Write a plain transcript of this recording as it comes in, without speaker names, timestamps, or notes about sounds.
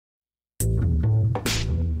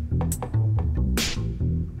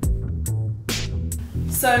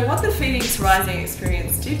So what the Phoenix Rising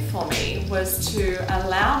experience did for me was to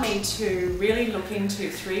allow me to really look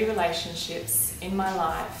into 3 relationships in my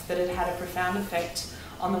life that had had a profound effect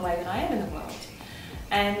on the way that I am in the world.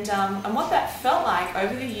 And what that felt like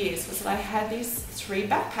over the years was that I had these 3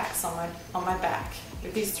 backpacks on my back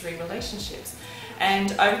with these 3 relationships.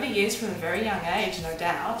 And over the years, from a very young age, no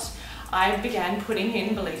doubt, I began putting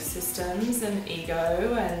in belief systems and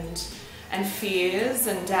ego and fears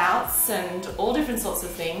and doubts and all different sorts of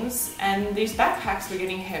things. And these backpacks were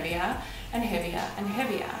getting heavier and heavier and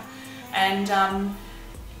heavier. And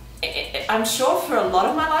I'm sure for a lot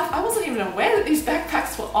of my life, I wasn't even aware that these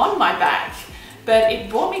backpacks were on my back. But it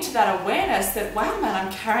brought me to that awareness that, wow, man, I'm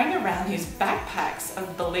carrying around these backpacks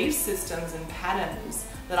of belief systems and patterns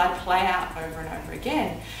that I play out over and over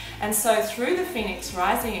again. And so through the Phoenix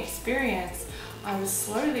Rising experience, I was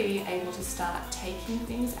slowly able to start taking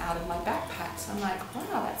things out of my backpacks. I'm like,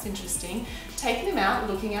 wow, that's interesting. Taking them out,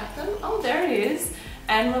 looking at them, oh, there it is,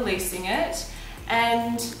 and releasing it.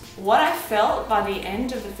 And what I felt by the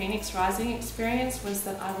end of the Phoenix Rising experience was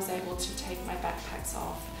that I was able to take my backpacks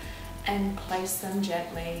off and place them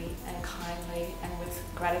gently and kindly and with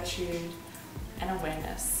gratitude and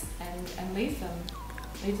awareness and leave them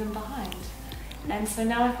behind. And so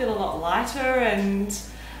now I feel a lot lighter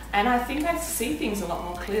and I think I see things a lot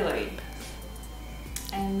more clearly.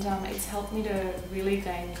 And it's helped me to really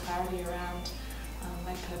gain clarity around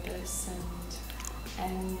my purpose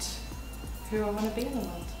and who I want to be in the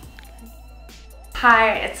world.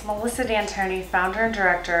 Hi, it's Melissa D'Antoni, founder and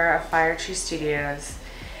director of Fire Tree Studios.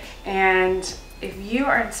 And if you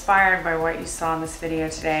are inspired by what you saw in this video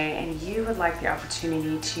today and you would like the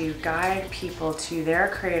opportunity to guide people to their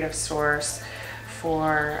creative source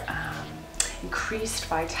for increased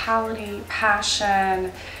vitality,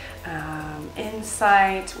 passion,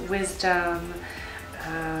 insight, wisdom,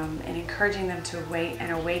 and encouraging them to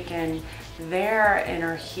awaken their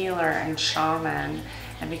inner healer and shaman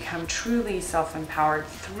and become truly self-empowered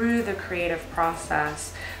through the creative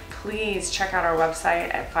process, please check out our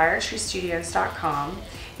website at firetreestudios.com.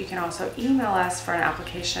 You can also email us for an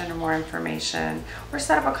application or more information, or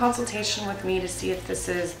set up a consultation with me to see if this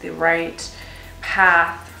is the right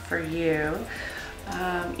path for you.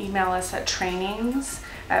 Email us at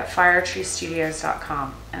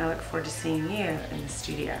trainings@firetreestudios.com, and I look forward to seeing you in the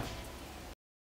studio.